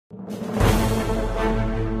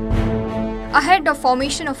Ahead of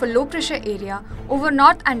formation of a low-pressure area over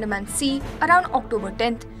North Andaman Sea around October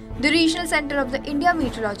 10th, the Regional Center of the India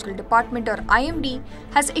Meteorological Department or IMD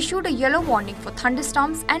has issued a yellow warning for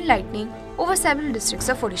thunderstorms and lightning over several districts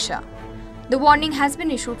of Odisha. The warning has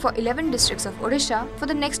been issued for 11 districts of Odisha for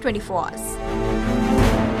the next 24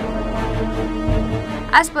 hours.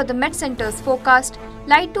 As per the Met Center's forecast,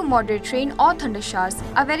 light to moderate rain or thunder showers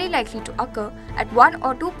are very likely to occur at one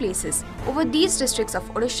or two places over these districts of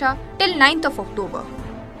Odisha till 9th of October.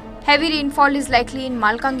 Heavy rainfall is likely in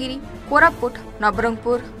Malkangiri, Koraput,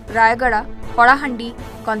 Nabarangpur, Rayagada, Kodahandi,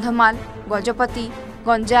 Kandhamal, Gajapati,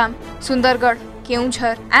 Ganjam, Sundargarh,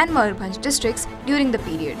 Keonjhar and Mayurbhanj districts during the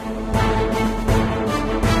period.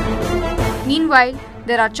 Meanwhile,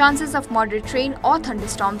 there are chances of moderate rain or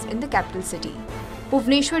thunderstorms in the capital city.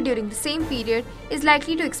 Bhubaneswar during the same period is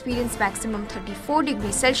likely to experience maximum 34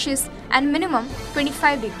 degrees Celsius and minimum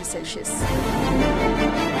 25 degrees Celsius.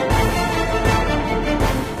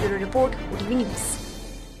 Bureau Report, OTV News.